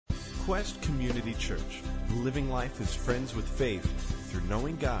Quest Community Church, living life as friends with faith through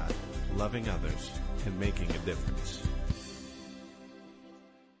knowing God, loving others, and making a difference.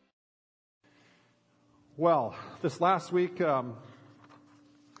 Well, this last week,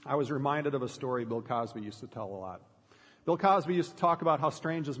 I was reminded of a story Bill Cosby used to tell a lot. Bill Cosby used to talk about how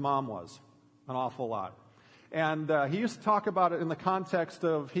strange his mom was, an awful lot. And he used to talk about it in the context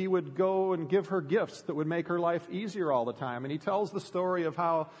of he would go and give her gifts that would make her life easier all the time. And he tells the story of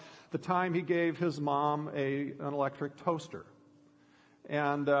how the time he gave his mom an electric toaster.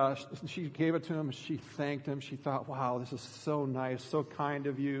 And she gave it to him. She thanked him. She thought, wow, this is so nice, so kind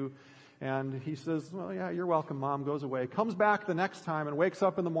of you. And he says, well, yeah, you're welcome, Mom. Goes away. Comes back the next time and wakes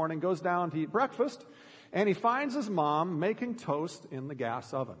up in the morning, goes down to eat breakfast, and he finds his mom making toast in the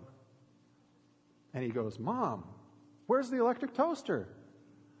gas oven. And he goes, Mom, where's the electric toaster?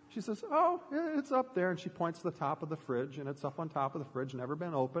 She says, oh, it's up there. And she points to the top of the fridge, and it's up on top of the fridge, never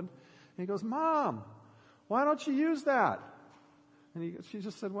been opened. And he goes, Mom, why don't you use that? And she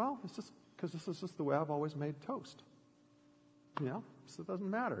just said, well, it's just because this is just the way I've always made toast. You know, so it doesn't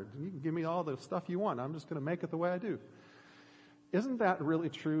matter. You can give me all the stuff you want. I'm just going to make it the way I do. Isn't that really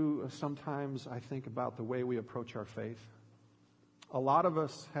true sometimes, I think, about the way we approach our faith? A lot of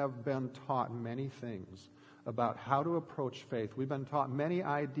us have been taught many things about how to approach faith. We've been taught many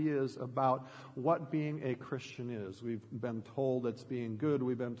ideas about what being a Christian is. We've been told it's being good.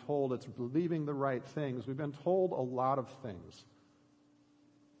 We've been told it's believing the right things. We've been told a lot of things.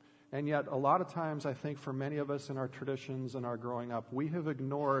 And yet, a lot of times, I think for many of us in our traditions and our growing up, we have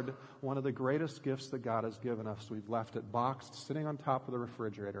ignored one of the greatest gifts that God has given us. We've left it boxed, sitting on top of the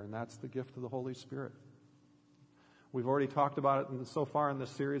refrigerator, and that's the gift of the Holy Spirit. We've already talked about it so far in this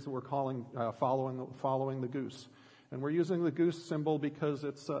series that we're calling following the goose. And we're using the goose symbol because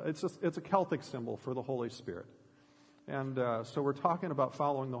it's a Celtic symbol for the Holy Spirit. And so we're talking about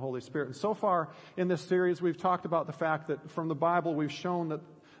following the Holy Spirit. And so far in this series, we've talked about the fact that from the Bible, we've shown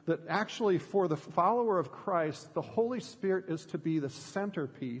that actually for the follower of Christ, the Holy Spirit is to be the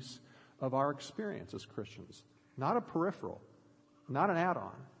centerpiece of our experience as Christians. Not a peripheral, not an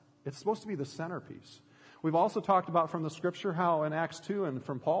add-on. It's supposed to be the centerpiece. We've also talked about from the Scripture how in Acts 2 and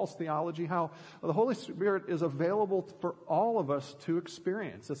from Paul's theology how the Holy Spirit is available for all of us to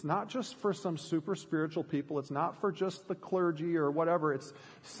experience. It's not just for some super spiritual people. It's not for just the clergy or whatever. It's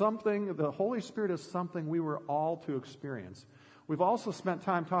something, the Holy Spirit is something we were all to experience. We've also spent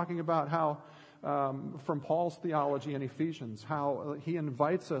time talking about how, from Paul's theology in Ephesians, how he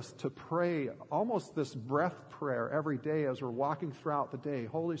invites us to pray almost this breath prayer every day as we're walking throughout the day.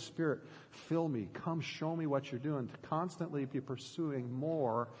 Holy Spirit, fill me. Come show me what you're doing. To constantly be pursuing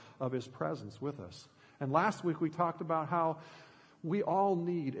more of His presence with us. And last week we talked about how we all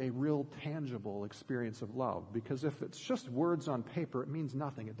need a real tangible experience of love, because if it's just words on paper, it means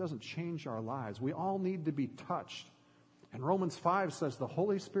nothing. It doesn't change our lives. We all need to be touched. And Romans 5 says the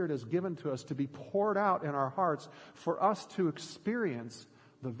Holy Spirit is given to us to be poured out in our hearts for us to experience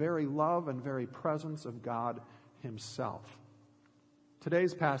the very love and very presence of God Himself.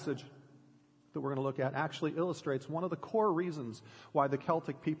 Today's passage that we're going to look at actually illustrates one of the core reasons why the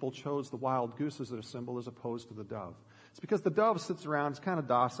Celtic people chose the wild goose as their symbol as opposed to the dove. It's because the dove sits around, it's kind of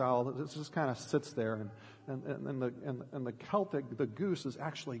docile, it just kind of sits there, and the Celtic, the goose is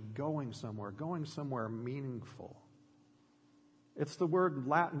actually going somewhere meaningful. It's the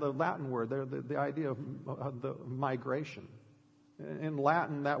Latin word, the idea of the migration. In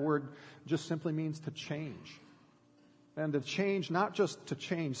Latin, that word just simply means to change. And to change, not just to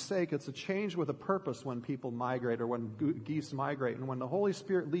change sake, it's a change with a purpose when people migrate or when geese migrate. And when the Holy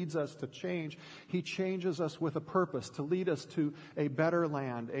Spirit leads us to change, He changes us with a purpose to lead us to a better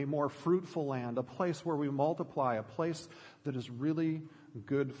land, a more fruitful land, a place where we multiply, a place that is really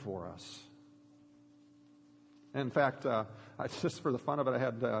good for us. In fact, just for the fun of it, I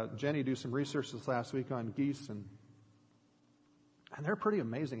had Jenny do some research this last week on geese, and they're pretty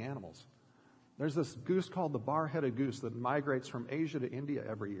amazing animals. There's this goose called the bar-headed goose that migrates from Asia to India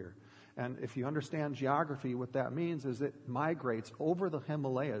every year. And if you understand geography, what that means is it migrates over the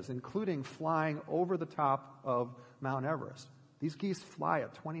Himalayas, including flying over the top of Mount Everest. These geese fly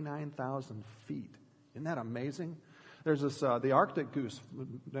at 29,000 feet. Isn't that amazing? There's this the Arctic goose.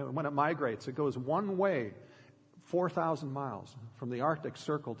 When it migrates, it goes one way, 4,000 miles from the Arctic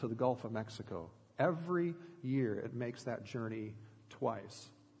Circle to the Gulf of Mexico. Every year it makes that journey twice.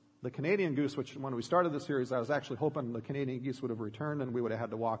 The Canadian goose, which when we started the series, I was actually hoping the Canadian geese would have returned and we would have had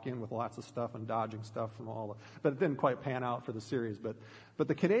to walk in with lots of stuff and dodging stuff from but it didn't quite pan out for the series. But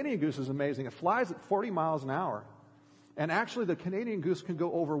the Canadian goose is amazing. It flies at 40 miles an hour. And actually the Canadian goose can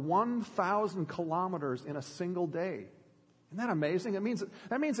go over 1,000 kilometers in a single day. Isn't that amazing?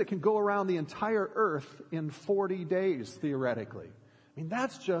 That means it can go around the entire earth in 40 days, theoretically. I mean,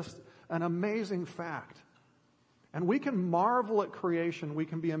 that's just an amazing fact. And we can marvel at creation. We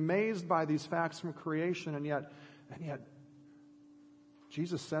can be amazed by these facts from creation, and yet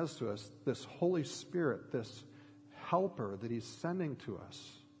Jesus says to us, this Holy Spirit, this helper that he's sending to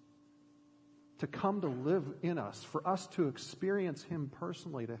us, to come to live in us, for us to experience him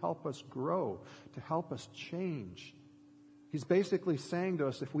personally, to help us grow, to help us change. He's basically saying to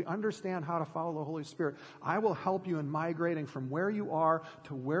us, if we understand how to follow the Holy Spirit, I will help you in migrating from where you are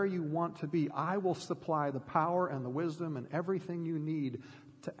to where you want to be. I will supply the power and the wisdom and everything you need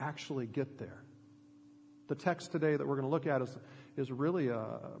to actually get there. The text today that we're going to look at is really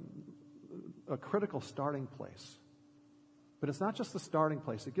a critical starting place. But it's not just the starting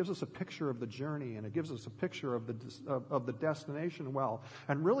place. It gives us a picture of the journey, and it gives us a picture of the destination well.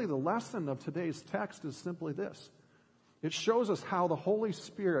 And really the lesson of today's text is simply this. It shows us how the Holy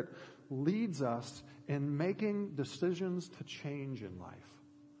Spirit leads us in making decisions to change in life.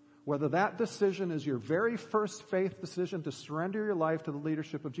 Whether that decision is your very first faith decision to surrender your life to the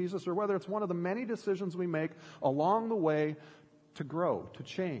leadership of Jesus, or whether it's one of the many decisions we make along the way to grow, to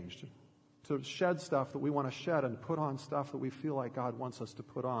change, to shed stuff that we want to shed and put on stuff that we feel like God wants us to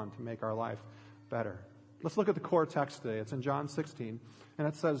put on to make our life better. Let's look at the core text today. It's in John 16, and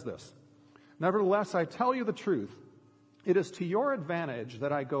it says this. Nevertheless, I tell you the truth. It is to your advantage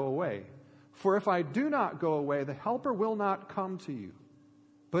that I go away. For if I do not go away, the Helper will not come to you.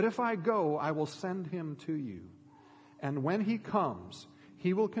 But if I go, I will send him to you. And when he comes,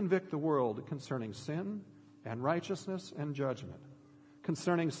 he will convict the world concerning sin and righteousness and judgment.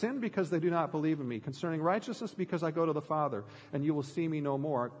 Concerning sin, because they do not believe in me. Concerning righteousness, because I go to the Father, and you will see me no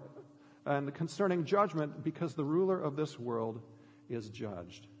more. And concerning judgment, because the ruler of this world is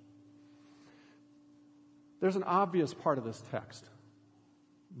judged. There's an obvious part of this text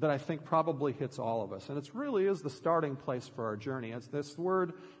that I think probably hits all of us. And it really is the starting place for our journey. It's this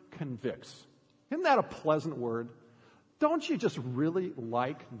word convicts. Isn't that a pleasant word? Don't you just really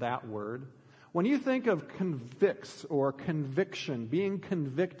like that word? When you think of convicts or conviction, being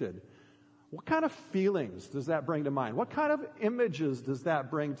convicted, what kind of feelings does that bring to mind? What kind of images does that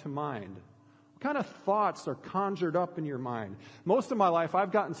bring to mind? What kind of thoughts are conjured up in your mind? Most of my life,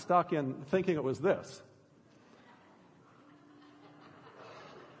 I've gotten stuck in thinking it was this.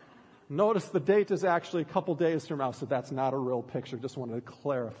 Notice the date is actually a couple days from now, so that's not a real picture. Just wanted to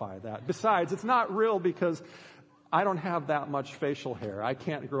clarify that. Besides, it's not real because I don't have that much facial hair. I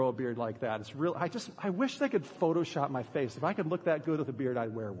can't grow a beard like that. It's real. I wish they could Photoshop my face. If I could look that good with a beard,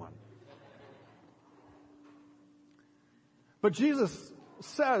 I'd wear one. But Jesus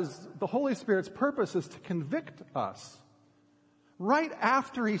says the Holy Spirit's purpose is to convict us. Right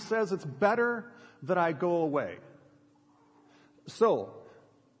after he says it's better that I go away. So,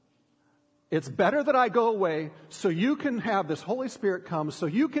 it's better that I go away so you can have this Holy Spirit come so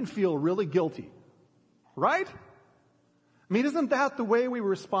you can feel really guilty. Right? I mean, isn't that the way we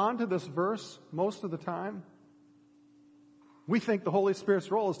respond to this verse most of the time? We think the Holy Spirit's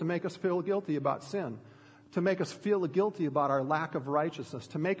role is to make us feel guilty about sin, to make us feel guilty about our lack of righteousness,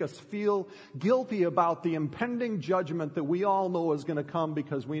 to make us feel guilty about the impending judgment that we all know is going to come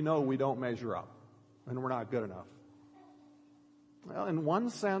because we know we don't measure up and we're not good enough. Well, in one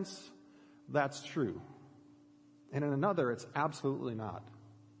sense, that's true. And in another, it's absolutely not.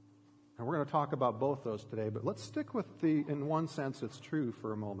 And we're going to talk about both those today, but let's stick with the, in one sense, it's true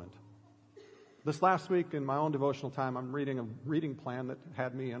for a moment. This last week in my own devotional time, I'm reading a reading plan that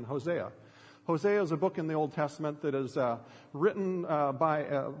had me in Hosea. Hosea is a book in the Old Testament that is written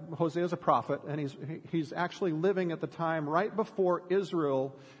by Hosea is a prophet, and he's actually living at the time right before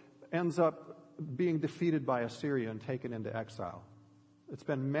Israel ends up being defeated by Assyria and taken into exile. It's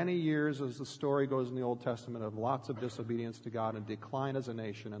been many years, as the story goes in the Old Testament, of lots of disobedience to God and decline as a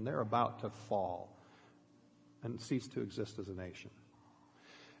nation, and they're about to fall and cease to exist as a nation.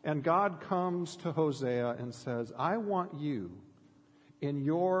 And God comes to Hosea and says, I want you, in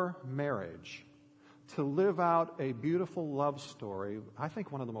your marriage, to live out a beautiful love story, I think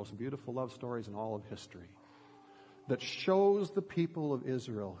one of the most beautiful love stories in all of history, that shows the people of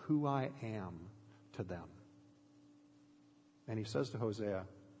Israel who I am to them. And he says to Hosea,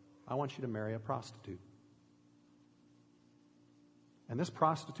 I want you to marry a prostitute. And this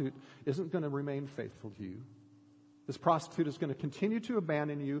prostitute isn't going to remain faithful to you. This prostitute is going to continue to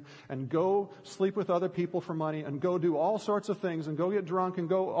abandon you and go sleep with other people for money and go do all sorts of things and go get drunk and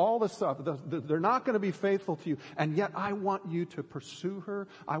go all this stuff. They're not going to be faithful to you. And yet I want you to pursue her.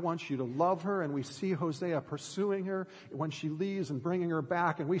 I want you to love her. And we see Hosea pursuing her when she leaves and bringing her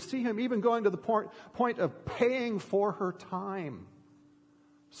back. And we see him even going to the point of paying for her time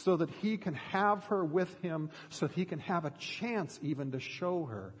so that he can have her with him, so that he can have a chance even to show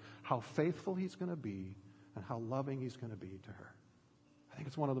her how faithful he's going to be and how loving he's going to be to her. I think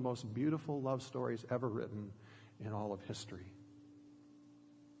it's one of the most beautiful love stories ever written in all of history.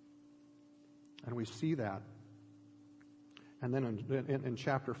 And we see that. And then in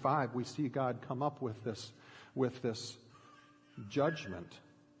chapter 5, we see God come up with this judgment.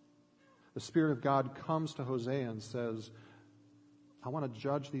 The Spirit of God comes to Hosea and says, I want to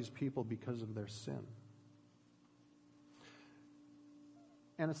judge these people because of their sin.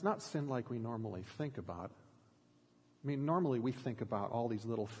 And it's not sin like we normally think about. I mean, normally we think about all these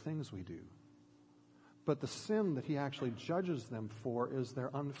little things we do. But the sin that he actually judges them for is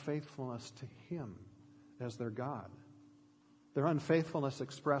their unfaithfulness to him as their God. Their unfaithfulness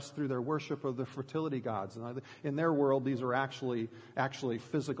expressed through their worship of the fertility gods. And in their world, these are actually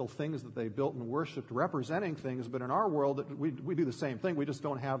physical things that they built and worshipped, representing things. But in our world, we do the same thing. We just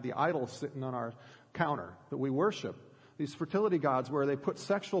don't have the idol sitting on our counter that we worship. These fertility gods where they put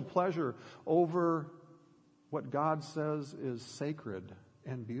sexual pleasure over what God says is sacred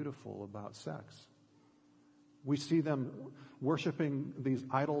and beautiful about sex. We see them worshiping these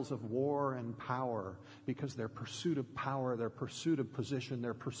idols of war and power because their pursuit of power, their pursuit of position,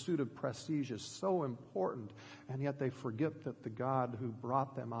 their pursuit of prestige is so important, and yet they forget that the God who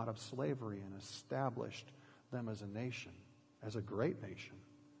brought them out of slavery and established them as a nation, as a great nation.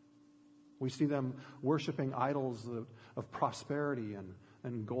 We see them worshiping idols of prosperity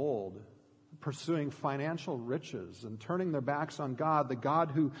and gold, pursuing financial riches and turning their backs on God, the God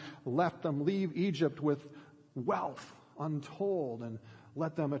who left them leave Egypt with wealth untold and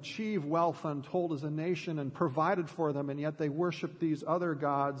let them achieve wealth untold as a nation and provided for them, and yet they worship these other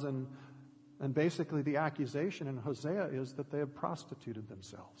gods, and basically the accusation in Hosea is that they have prostituted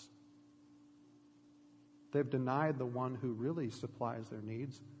themselves. They've denied the one who really supplies their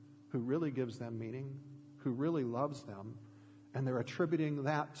needs, who really gives them meaning, who really loves them, and they're attributing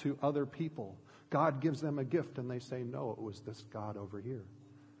that to other people. God gives them a gift, and they say, no, it was this God over here.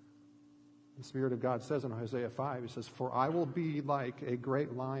 The Spirit of God says in Hosea 5, he says, for I will be like a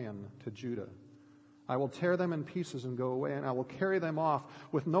great lion to Judah. I will tear them in pieces and go away, and I will carry them off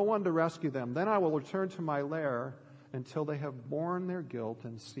with no one to rescue them. Then I will return to my lair until they have borne their guilt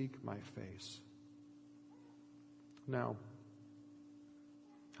and seek my face. Now,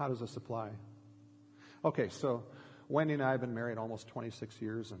 how does this apply? Okay, so Wendy and I have been married almost 26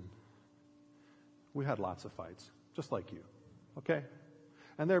 years, and we had lots of fights, just like you, okay?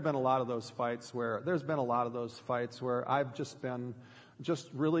 And there have been a lot of those fights where I've just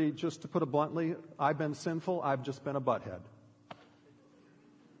to put it bluntly, I've been sinful, I've just been a butthead.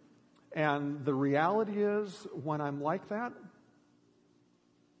 And the reality is, when I'm like that,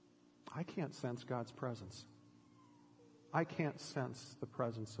 I can't sense God's presence. I can't sense the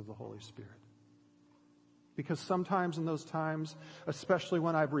presence of the Holy Spirit. Because sometimes in those times, especially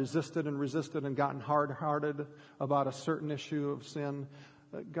when I've resisted and gotten hard-hearted about a certain issue of sin,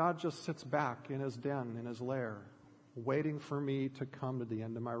 God just sits back in his den, in his lair, waiting for me to come to the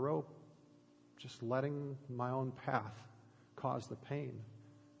end of my rope, just letting my own path cause the pain,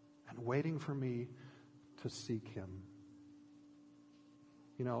 and waiting for me to seek him.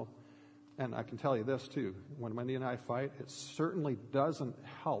 You know, and I can tell you this too, when Wendy and I fight, it certainly doesn't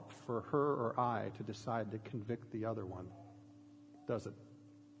help for her or I to decide to convict the other one, does it?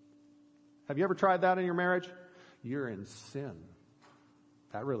 Have you ever tried that in your marriage? You're in sin.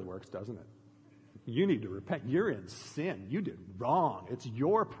 That really works, doesn't it? You need to repent. You're in sin. You did wrong. It's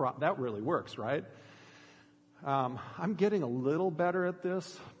your problem. That really works, right? I'm getting a little better at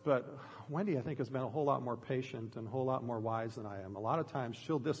this, but Wendy, I think, has been a whole lot more patient and a whole lot more wise than I am. A lot of times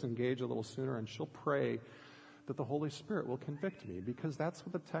she'll disengage a little sooner, and she'll pray that the Holy Spirit will convict me, because that's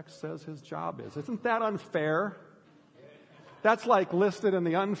what the text says his job is. Isn't that unfair? That's like listed in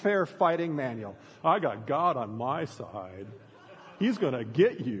the unfair fighting manual. I got God on my side. He's going to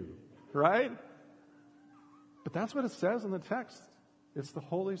get you, right? But that's what it says in the text. It's the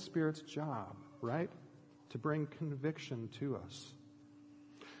Holy Spirit's job, right? To bring conviction to us.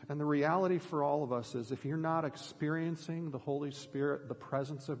 And the reality for all of us is, if you're not experiencing the Holy Spirit, the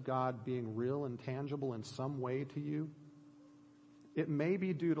presence of God being real and tangible in some way to you, it may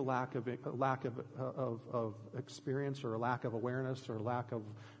be due to lack of experience, or a lack of awareness, or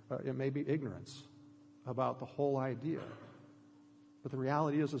it may be ignorance. about the whole idea. But the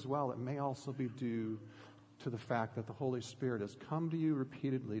reality is as well, it may also be due to the fact that the Holy Spirit has come to you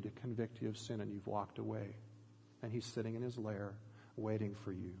repeatedly to convict you of sin, and you've walked away. And he's sitting in his lair waiting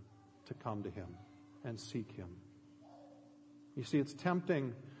for you to come to him and seek him. You see, it's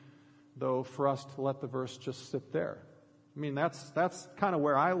tempting, though, for us to let the verse just sit there. I mean, that's kind of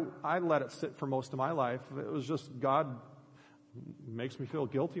where I let it sit for most of my life. It was just God makes me feel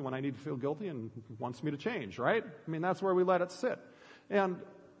guilty when I need to feel guilty and wants me to change, right? I mean, that's where we let it sit. And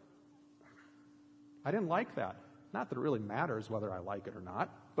I didn't like that. Not that it really matters whether I like it or not,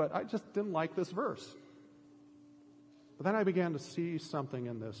 but I just didn't like this verse. But then I began to see something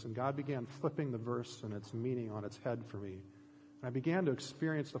in this, and God began flipping the verse and its meaning on its head for me. And I began to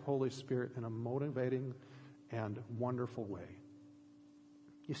experience the Holy Spirit in a motivating and wonderful way.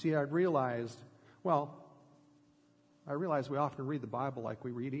 You see, I realized we often read the Bible like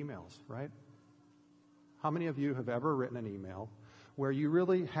we read emails, right? How many of you have ever written an email where you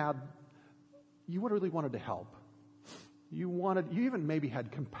really wanted to help? You even maybe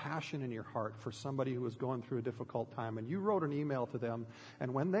had compassion in your heart for somebody who was going through a difficult time, and you wrote an email to them,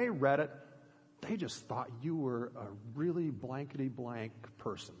 and when they read it, they just thought you were a really blankety-blank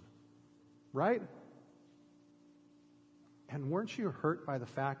person, right? And weren't you hurt by the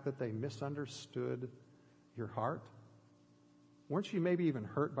fact that they misunderstood your heart? Weren't you maybe even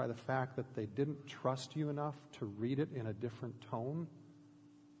hurt by the fact that they didn't trust you enough to read it in a different tone?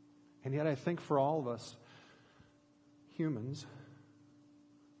 And yet I think for all of us humans,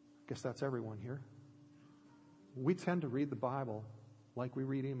 I guess that's everyone here, we tend to read the Bible like we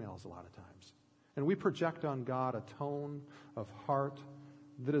read emails a lot of times. And we project on God a tone of heart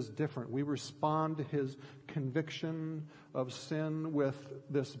that is different. We respond to his conviction of sin with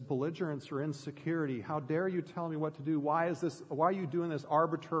this belligerence or insecurity. How dare you tell me what to do? Why are you doing this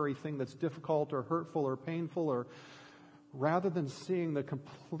arbitrary thing that's difficult or hurtful or painful? Or rather than seeing the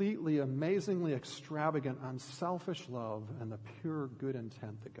completely, amazingly extravagant, unselfish love and the pure good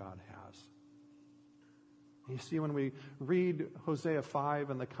intent that God has. You see, when we read Hosea 5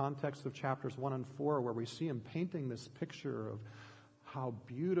 in the context of chapters 1 and 4, where we see him painting this picture of how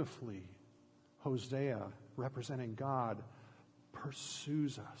beautifully Hosea, representing God,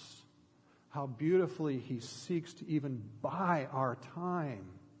 pursues us. How beautifully he seeks to even buy our time,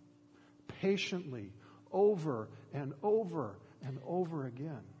 patiently, over and over and over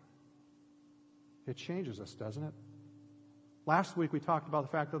again. It changes us, doesn't it? Last week we talked about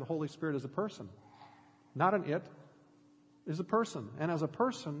the fact that the Holy Spirit is a person. Not an it, is a person. And as a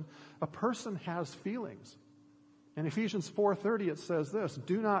person has feelings. In Ephesians 4:30 it says this,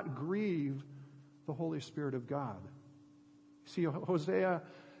 do not grieve the Holy Spirit of God. See, Hosea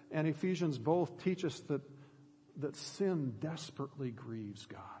and Ephesians both teach us that sin desperately grieves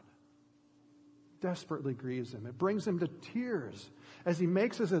God. Desperately grieves him. It brings him to tears as he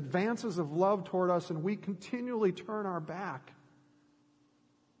makes his advances of love toward us and we continually turn our back.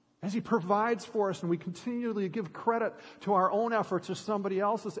 As he provides for us and we continually give credit to our own efforts or somebody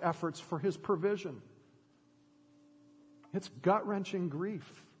else's efforts for his provision. It's gut-wrenching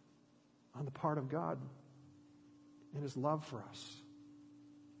grief on the part of God in his love for us.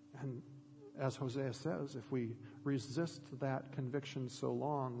 And as Hosea says, if we resist that conviction so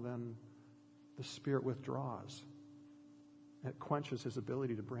long, then the Spirit withdraws. It quenches his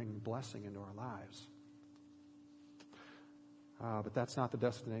ability to bring blessing into our lives. But that's not the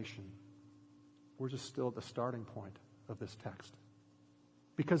destination. We're just still at the starting point of this text.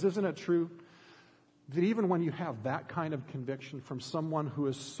 Because isn't it true that even when you have that kind of conviction from someone who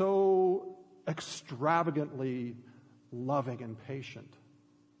is so extravagantly loving and patient,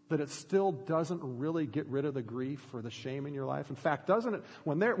 that it still doesn't really get rid of the grief or the shame in your life? In fact, doesn't it,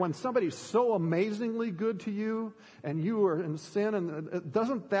 when somebody's so amazingly good to you and you are in sin, and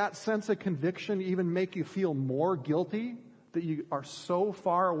doesn't that sense of conviction even make you feel more guilty that you are so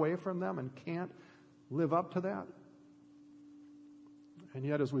far away from them and can't live up to that? And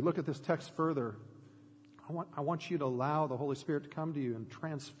yet, as we look at this text further, I want you to allow the Holy Spirit to come to you and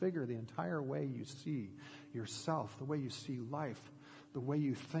transfigure the entire way you see yourself, the way you see life, the way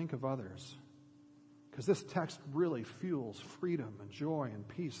you think of others. Because this text really fuels freedom and joy and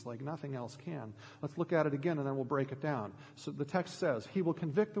peace like nothing else can. Let's look at it again and then we'll break it down. So the text says, he will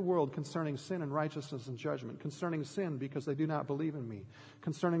convict the world concerning sin and righteousness and judgment. Concerning sin, because they do not believe in me.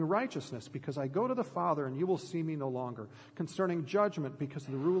 Concerning righteousness, because I go to the Father and you will see me no longer. Concerning judgment, because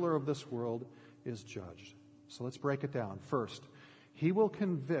the ruler of this world is judged. So let's break it down. First, he will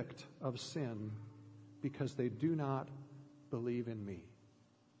convict of sin because they do not believe in me.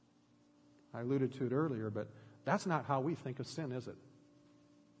 I alluded to it earlier, but that's not how we think of sin, is it?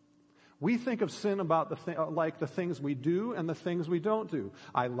 We think of sin about like the things we do and the things we don't do.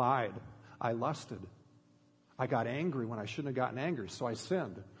 I lied. I lusted. I got angry when I shouldn't have gotten angry, so I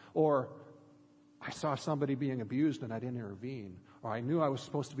sinned. Or I saw somebody being abused and I didn't intervene. Or I knew I was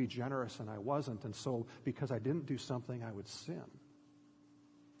supposed to be generous and I wasn't, and so because I didn't do something, I would sin.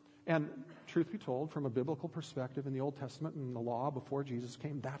 And truth be told, from a biblical perspective in the Old Testament and the law before Jesus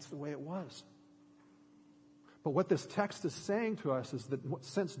came, that's the way it was. But what this text is saying to us is that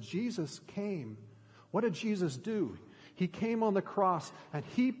since Jesus came, what did Jesus do? He came on the cross and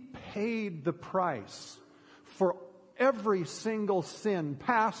he paid the price for every single sin,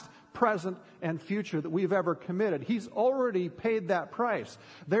 past, present, and future that we've ever committed. He's already paid that price.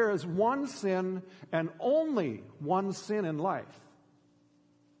 There is one sin and only one sin in life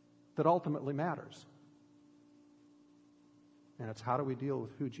that ultimately matters. And it's how do we deal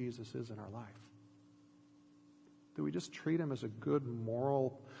with who Jesus is in our life? Do we just treat him as a good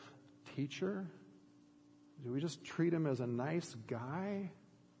moral teacher? Do we just treat him as a nice guy?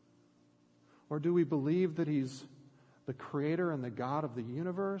 Or do we believe that he's the creator and the God of the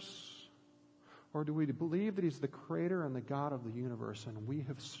universe? Or do we believe that he's the creator and the God of the universe and we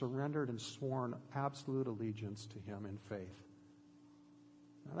have surrendered and sworn absolute allegiance to him in faith?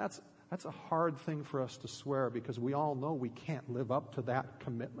 Now that's a hard thing for us to swear because we all know we can't live up to that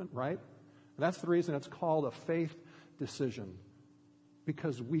commitment, right? And that's the reason it's called a faith decision,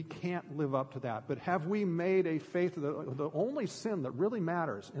 because we can't live up to that. But have we made a faith? The only sin that really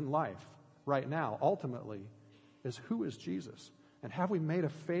matters in life right now, ultimately, is who is Jesus? And have we made a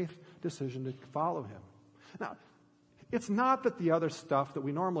faith decision to follow him? Now, it's not that the other stuff that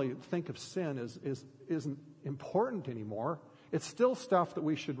we normally think of sin isn't important anymore. It's still stuff that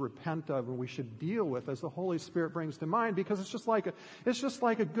we should repent of and we should deal with as the Holy Spirit brings to mind, because it's just like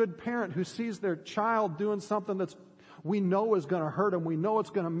a good parent who sees their child doing something that's we know is going to hurt them. We know it's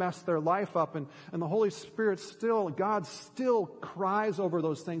going to mess their life up. And the Holy Spirit God still cries over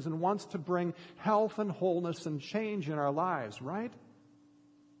those things and wants to bring health and wholeness and change in our lives, right?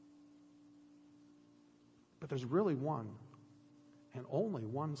 But there's really one and only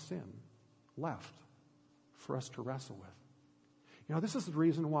one sin left for us to wrestle with. You know, this is the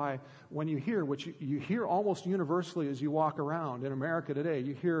reason why when you hear, which you hear almost universally as you walk around in America today,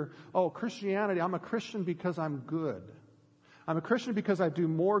 you hear, oh, Christianity, I'm a Christian because I'm good. I'm a Christian because I do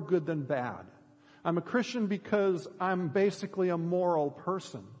more good than bad. I'm a Christian because I'm basically a moral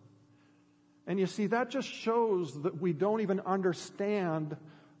person. And you see, that just shows that we don't even understand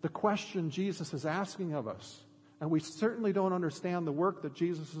the question Jesus is asking of us. And we certainly don't understand the work that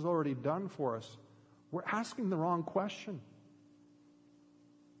Jesus has already done for us. We're asking the wrong question.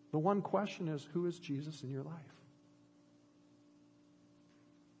 The one question is, who is Jesus in your life?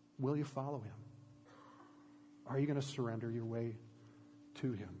 Will you follow him? Are you going to surrender your way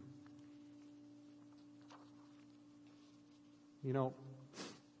to him? You know,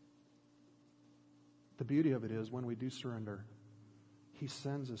 the beauty of it is when we do surrender, he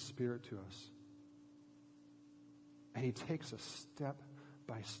sends his Spirit to us. And he takes us step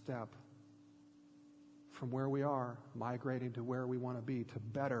by step from where we are, migrating to where we want to be, to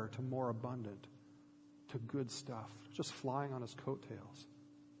better, to more abundant, to good stuff, just flying on his coattails.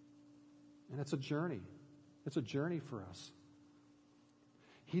 And it's a journey. It's a journey for us.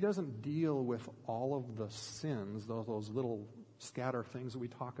 He doesn't deal with all of the sins, those little scatter things that we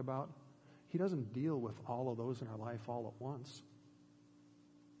talk about. He doesn't deal with all of those in our life all at once.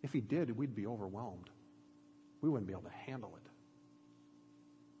 If he did, we'd be overwhelmed. We wouldn't be able to handle it.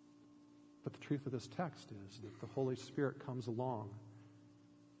 But the truth of this text is that the Holy Spirit comes along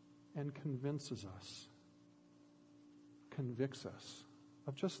and convinces us, convicts us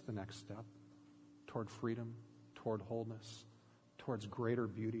of just the next step toward freedom, toward wholeness, towards greater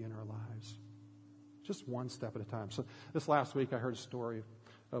beauty in our lives. Just one step at a time. So this last week I heard a story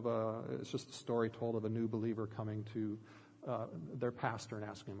it's just a story told of a new believer coming to their pastor and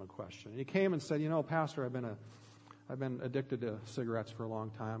asking him a question. And he came and said, Pastor, I've been addicted to cigarettes for a long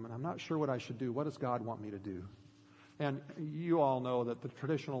time, and I'm not sure what I should do. What does God want me to do? And you all know that the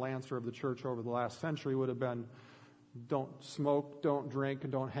traditional answer of the church over the last century would have been, don't smoke, don't drink,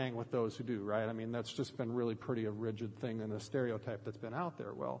 and don't hang with those who do, right? I mean, that's just been really pretty a rigid thing and a stereotype that's been out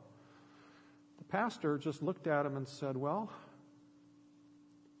there. Well, the pastor just looked at him and said, well,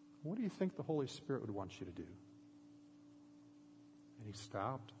 what do you think the Holy Spirit would want you to do? And he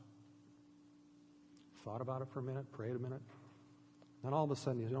stopped, thought about it for a minute, prayed a minute. Then all of a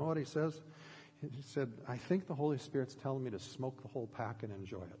sudden, you know what he says? He said, I think the Holy Spirit's telling me to smoke the whole pack and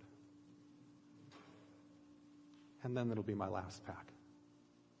enjoy it. And then it'll be my last pack.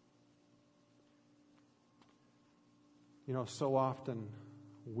 So often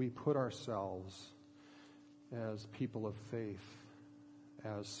we put ourselves as people of faith,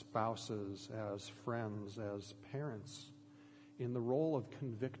 as spouses, as friends, as parents, in the role of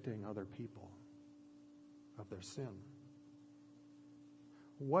convicting other people of their sin?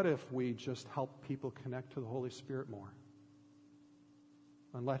 What if we just help people connect to the Holy Spirit more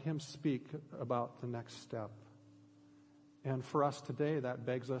and let Him speak about the next step? And for us today, that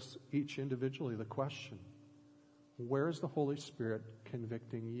begs us each individually the question, where is the Holy Spirit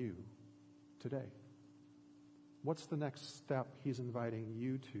convicting you today? What's the next step He's inviting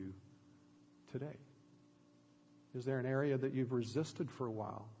you to today? Is there an area that you've resisted for a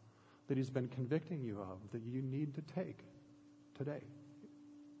while that He's been convicting you of that you need to take today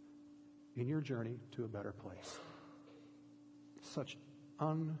in your journey to a better place? Such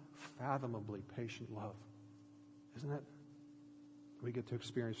unfathomably patient love, isn't it? We get to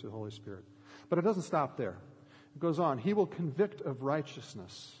experience the Holy Spirit. But it doesn't stop there. It goes on. He will convict of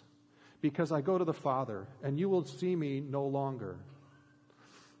righteousness because I go to the Father and you will see me no longer.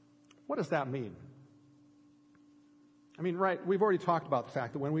 What does that mean? I mean, right, we've already talked about the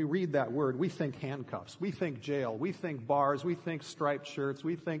fact that when we read that word, we think handcuffs, we think jail, we think bars, we think striped shirts,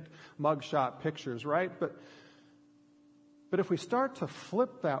 we think mugshot pictures, right? But if we start to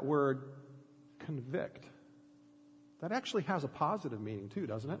flip that word convict, that actually has a positive meaning too,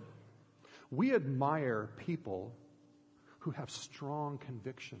 doesn't it? We admire people who have strong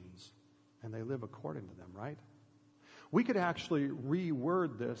convictions and they live according to them, right? We could actually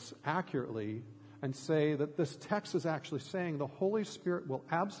reword this accurately and say that this text is actually saying the Holy Spirit will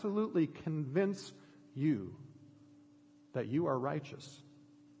absolutely convince you that you are righteous.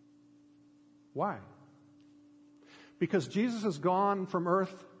 Why? Because Jesus has gone from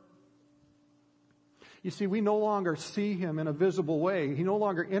earth. You see, we no longer see Him in a visible way. He no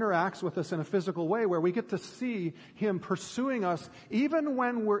longer interacts with us in a physical way where we get to see Him pursuing us even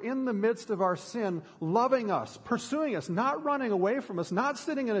when we're in the midst of our sin, loving us, pursuing us, not running away from us, not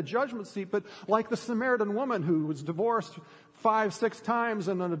sitting in a judgment seat, but like the Samaritan woman who was divorced 5-6 times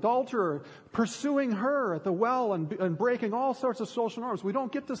and an adulterer, pursuing her at the well and breaking all sorts of social norms. We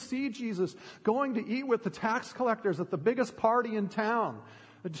don't get to see Jesus going to eat with the tax collectors at the biggest party in town,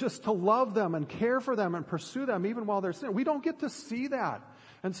 just to love them and care for them and pursue them even while they're sinning. We don't get to see that.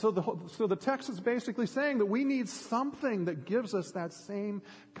 And so the text is basically saying that we need something that gives us that same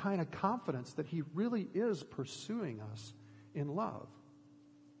kind of confidence that He really is pursuing us in love.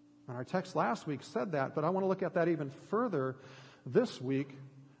 And our text last week said that, but I want to look at that even further this week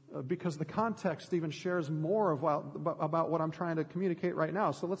because the context even shares more about what I'm trying to communicate right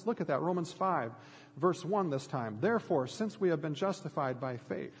now. So let's look at that. Romans 5, verse 1 this time. Therefore, since we have been justified by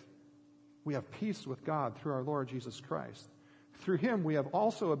faith, we have peace with God through our Lord Jesus Christ. Through Him we have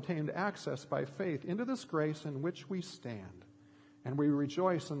also obtained access by faith into this grace in which we stand, and we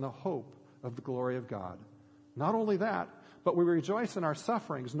rejoice in the hope of the glory of God. Not only that, but we rejoice in our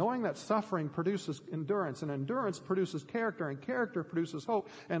sufferings, knowing that suffering produces endurance, and endurance produces character, and character produces hope.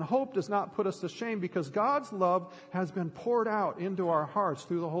 And hope does not put us to shame because God's love has been poured out into our hearts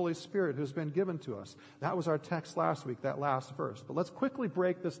through the Holy Spirit who has been given to us. That was our text last week, that last verse. But let's quickly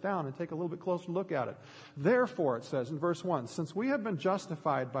break this down and take a little bit closer look at it. Therefore, it says in verse 1, since we have been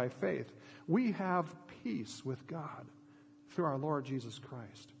justified by faith, we have peace with God through our Lord Jesus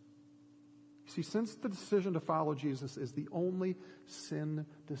Christ. See, since the decision to follow Jesus is the only sin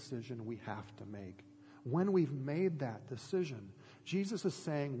decision we have to make, when we've made that decision, Jesus is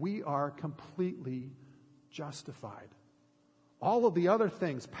saying we are completely justified. All of the other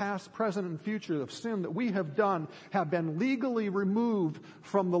things, past, present, and future of sin that we have done have been legally removed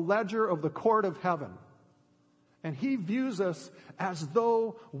from the ledger of the court of heaven. And He views us as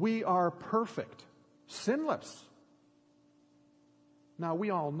though we are perfect, sinless. Now,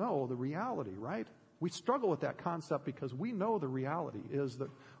 we all know the reality, right? We struggle with that concept because we know the reality is that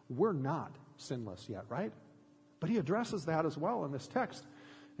we're not sinless yet, right? But He addresses that as well in this text.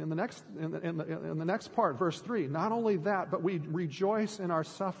 In the next part, verse 3, not only that, but we rejoice in our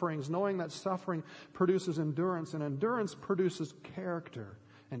sufferings, knowing that suffering produces endurance, and endurance produces character,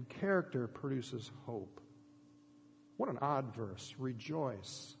 and character produces hope. What an odd verse.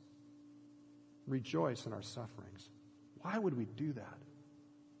 Rejoice. Rejoice in our sufferings. Why would we do that?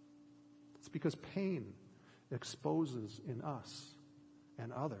 It's because pain exposes in us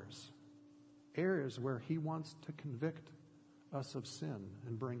and others areas where He wants to convict us of sin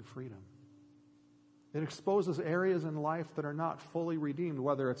and bring freedom. It exposes areas in life that are not fully redeemed,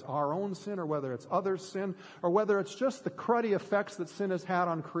 whether it's our own sin or whether it's others' sin or whether it's just the cruddy effects that sin has had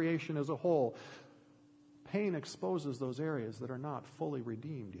on creation as a whole. Pain exposes those areas that are not fully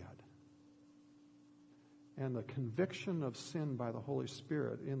redeemed yet. And the conviction of sin by the Holy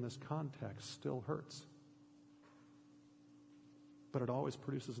Spirit in this context still hurts. But it always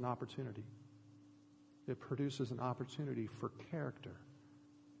produces an opportunity. It produces an opportunity for character.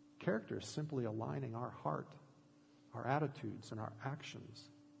 Character is simply aligning our heart, our attitudes, and our actions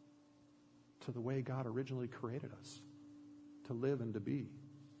to the way God originally created us to live and to be.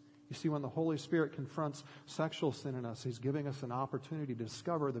 You see, when the Holy Spirit confronts sexual sin in us, He's giving us an opportunity to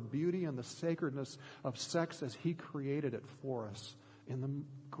discover the beauty and the sacredness of sex as He created it for us in the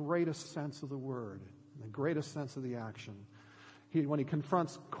greatest sense of the word, in the greatest sense of the action. When He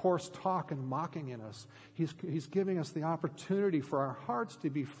confronts coarse talk and mocking in us, He's giving us the opportunity for our hearts to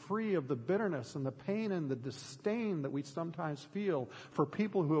be free of the bitterness and the pain and the disdain that we sometimes feel for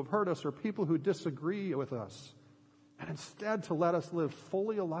people who have hurt us or people who disagree with us. And instead to let us live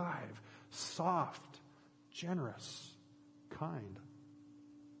fully alive, soft, generous, kind.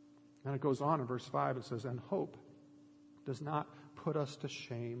 And it goes on in verse 5, it says, and hope does not put us to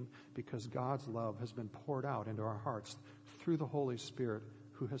shame because God's love has been poured out into our hearts through the Holy Spirit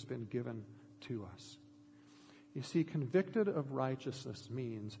who has been given to us. You see, convicted of righteousness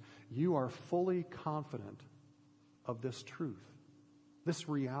means you are fully confident of this truth, this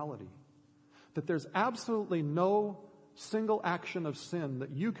reality, that there's absolutely no single action of sin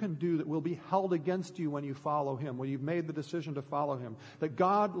that you can do that will be held against you when you follow Him, when you've made the decision to follow Him, that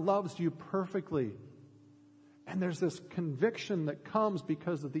God loves you perfectly. And there's this conviction that comes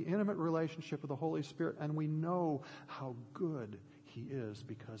because of the intimate relationship of the Holy Spirit, and we know how good He is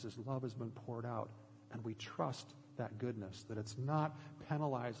because His love has been poured out, and we trust that goodness, that it's not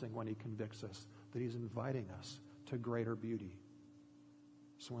penalizing when He convicts us, that He's inviting us to greater beauty.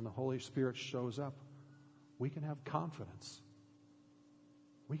 So when the Holy Spirit shows up, we can have confidence.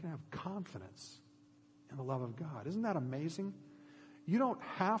 We can have confidence in the love of God. Isn't that amazing? You don't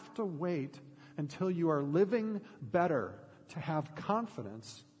have to wait until you are living better to have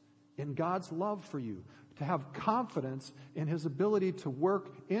confidence in God's love for you, to have confidence in His ability to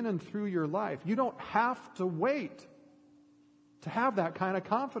work in and through your life. You don't have to wait to have that kind of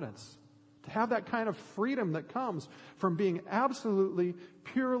confidence, to have that kind of freedom that comes from being absolutely,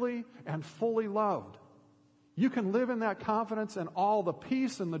 purely, and fully loved. You can live in that confidence and all the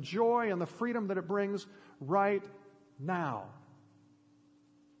peace and the joy and the freedom that it brings right now.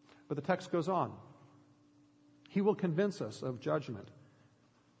 But the text goes on. He will convince us of judgment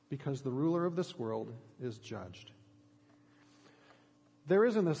because the ruler of this world is judged. There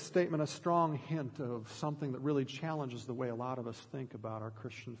is in this statement a strong hint of something that really challenges the way a lot of us think about our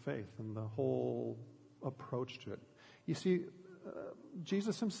Christian faith and the whole approach to it. You see,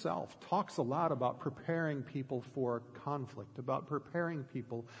 Jesus Himself talks a lot about preparing people for conflict, about preparing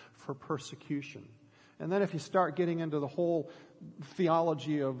people for persecution. And then if you start getting into the whole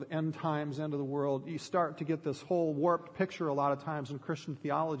theology of end times, end of the world, you start to get this whole warped picture a lot of times in Christian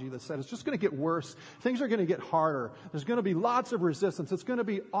theology that said it's just going to get worse. Things are going to get harder. There's going to be lots of resistance. It's going to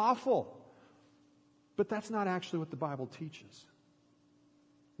be awful. But that's not actually what the Bible teaches.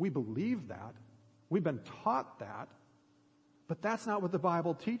 We believe that. We've been taught that. But that's not what the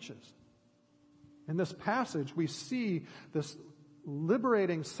Bible teaches. In this passage, we see this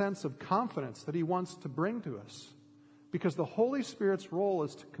liberating sense of confidence that He wants to bring to us. Because the Holy Spirit's role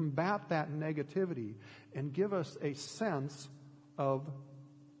is to combat that negativity and give us a sense of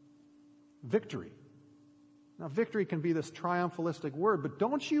victory. Now, victory can be this triumphalistic word, but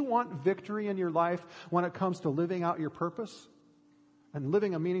don't you want victory in your life when it comes to living out your purpose and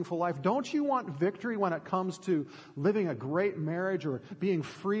living a meaningful life? Don't you want victory when it comes to living a great marriage or being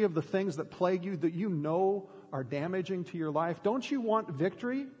free of the things that plague you that you know are damaging to your life? Don't you want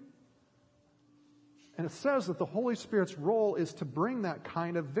victory? And it says that the Holy Spirit's role is to bring that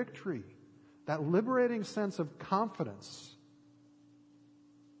kind of victory, that liberating sense of confidence.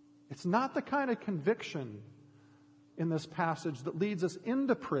 It's not the kind of conviction in this passage that leads us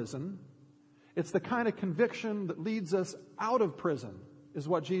into prison. It's the kind of conviction that leads us out of prison, is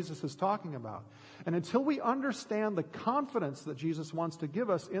what Jesus is talking about. And until we understand the confidence that Jesus wants to give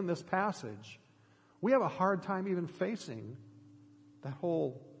us in this passage, we have a hard time even facing that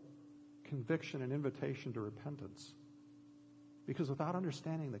whole conviction and invitation to repentance. Because without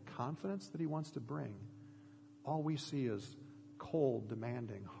understanding the confidence that He wants to bring, all we see is cold,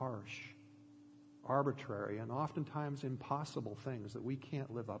 demanding, harsh, arbitrary, and oftentimes impossible things that we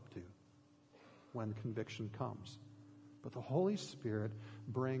can't live up to when conviction comes. But the Holy Spirit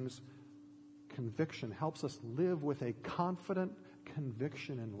brings conviction, helps us live with a confident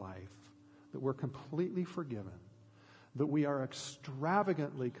conviction in life that we're completely forgiven, that we are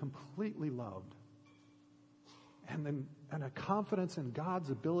extravagantly, completely loved, and a confidence in God's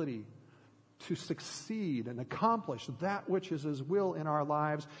ability to succeed and accomplish that which is His will in our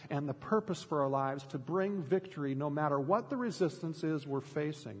lives and the purpose for our lives, to bring victory no matter what the resistance is we're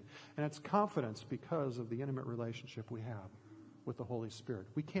facing. And it's confidence because of the intimate relationship we have with the Holy Spirit.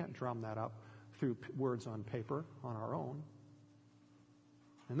 We can't drum that up through words on paper on our own.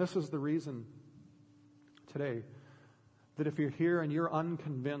 And this is the reason today that if you're here and you're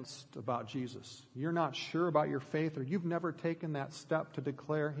unconvinced about Jesus, you're not sure about your faith, or you've never taken that step to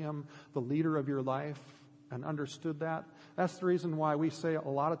declare Him the leader of your life and understood that, that's the reason why we say a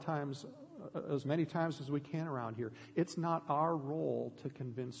lot of times, as many times as we can around here, it's not our role to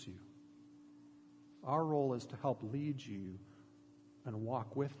convince you. Our role is to help lead you and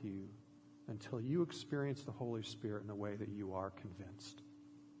walk with you until you experience the Holy Spirit in a way that you are convinced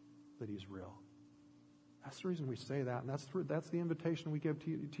that He's real. That's the reason we say that, and that's the invitation we give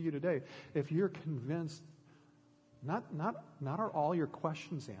to you today. If you're convinced, not are all your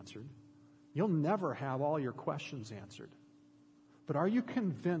questions answered. You'll never have all your questions answered. But are you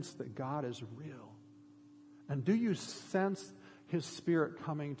convinced that God is real? And do you sense His Spirit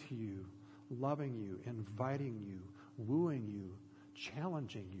coming to you, loving you, inviting you, wooing you,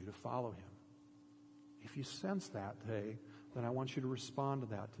 challenging you to follow Him? If you sense that today, then I want you to respond to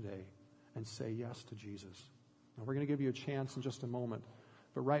that today and say yes to Jesus. And we're going to give you a chance in just a moment.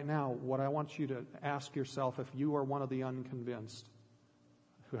 But right now, what I want you to ask yourself, if you are one of the unconvinced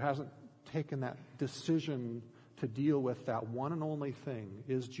who hasn't taken that decision to deal with that one and only thing,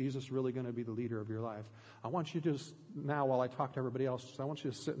 is Jesus really going to be the leader of your life? I want you to just, now while I talk to everybody else, I want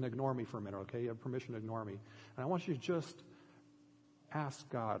you to sit and ignore me for a minute, okay? You have permission to ignore me. And I want you to just ask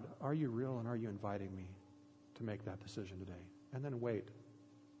God, are you real, and are you inviting me to make that decision today? And then wait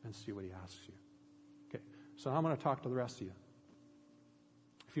and see what He asks you. Okay, so I'm going to talk to the rest of you.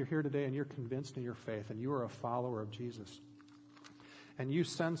 If you're here today and you're convinced in your faith and you are a follower of Jesus, and you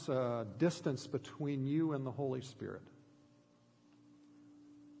sense a distance between you and the Holy Spirit,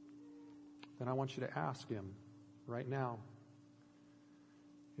 then I want you to ask Him right now,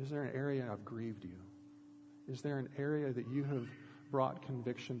 is there an area I've grieved you? Is there an area that you have brought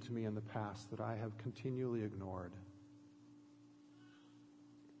conviction to me in the past that I have continually ignored,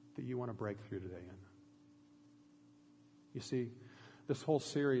 that you want to break through today in? You see, this whole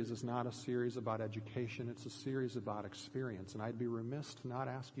series is not a series about education. It's a series about experience. And I'd be remiss to not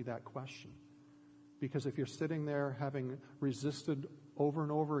ask you that question. Because if you're sitting there having resisted over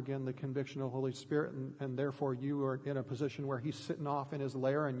and over again the conviction of the Holy Spirit, and therefore you are in a position where He's sitting off in His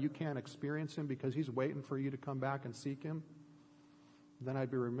lair and you can't experience Him because He's waiting for you to come back and seek Him, then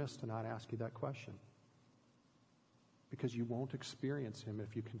I'd be remiss to not ask you that question. Because you won't experience Him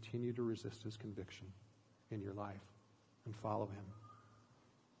if you continue to resist His conviction in your life and follow Him.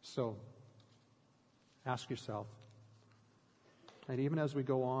 So, ask yourself, and even as we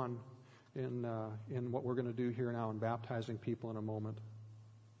go on in what we're going to do here now in baptizing people in a moment,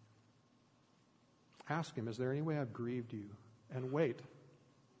 ask Him, is there any way I've grieved you? And wait,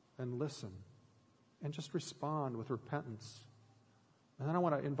 and listen, and just respond with repentance. And then I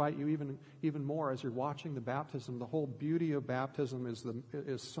want to invite you even more as you're watching the baptism. The whole beauty of baptism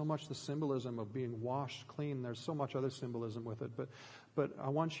is so much the symbolism of being washed clean. There's so much other symbolism with it. But I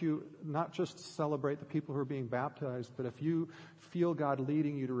want you not just to celebrate the people who are being baptized, but if you feel God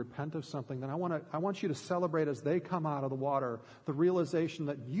leading you to repent of something, then I want you to celebrate as they come out of the water the realization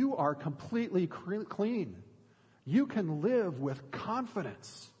that you are completely clean. You can live with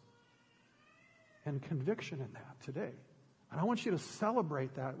confidence and conviction in that today. And I want you to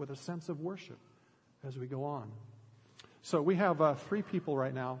celebrate that with a sense of worship as we go on. So we have 3 people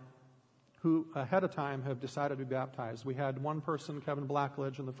right now who ahead of time have decided to be baptized. We had one person, Kevin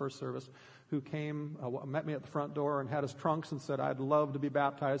Blackledge, in the first service, who came, met me at the front door and had his trunks and said, I'd love to be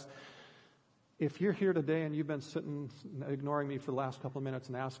baptized. If you're here today and you've been sitting, ignoring me for the last couple of minutes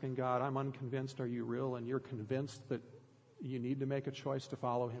and asking God, I'm unconvinced, are you real? And you're convinced that you need to make a choice to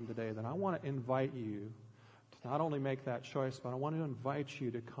follow Him today, then I want to invite you to not only make that choice, but I want to invite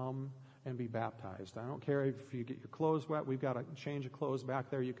you to come and be baptized. I don't care if you get your clothes wet. We've got a change of clothes back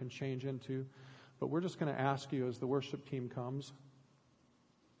there you can change into. But we're just going to ask you as the worship team comes.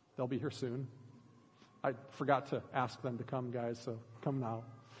 They'll be here soon. I forgot to ask them to come, guys, so come now.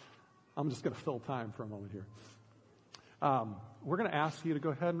 I'm just going to fill time for a moment here. We're going to ask you to go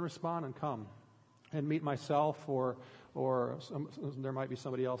ahead and respond and come and meet myself or there might be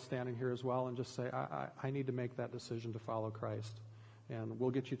somebody else standing here as well, and just say, I need to make that decision to follow Christ. And we'll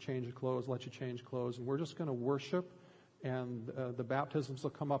get you change of clothes, let you change clothes, and we're just going to worship, and the baptisms will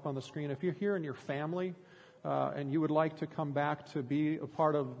come up on the screen. If you're here in your family and you would like to come back to be a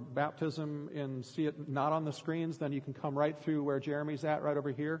part of baptism and see it not on the screens, then you can come right through where Jeremy's at, right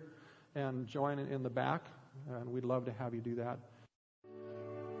over here. and join in the back, and we'd love to have you do that.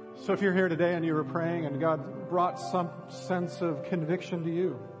 So if you're here today and you were praying and God brought some sense of conviction to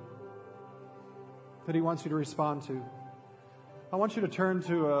you that He wants you to respond to, I want you to turn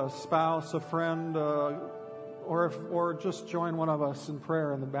to a spouse, a friend, or just join one of us in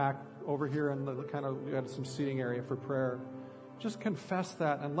prayer in the back over here in the we had some seating area for prayer. Just confess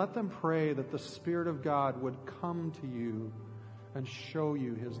that and let them pray that the Spirit of God would come to you and show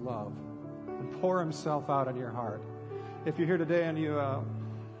you His love and pour Himself out in your heart. If you're here today and you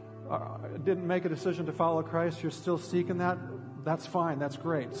didn't make a decision to follow Christ, you're still seeking that, that's fine, that's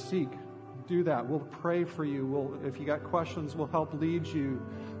great. Seek, do that. We'll pray for you. If you got questions, we'll help lead you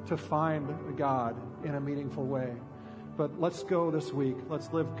to find God in a meaningful way. But let's go this week.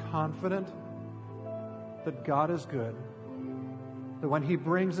 Let's live confident that God is good, that when He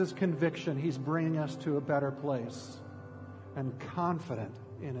brings His conviction, He's bringing us to a better place, and confident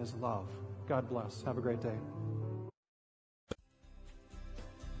in His love. God bless. Have a great day.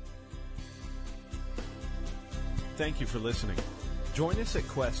 Thank you for listening. Join us at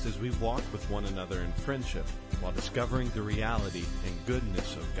Quest as we walk with one another in friendship while discovering the reality and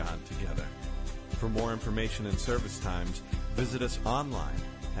goodness of God together. For more information and service times, visit us online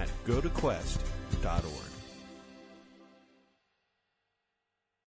at gotoquest.org.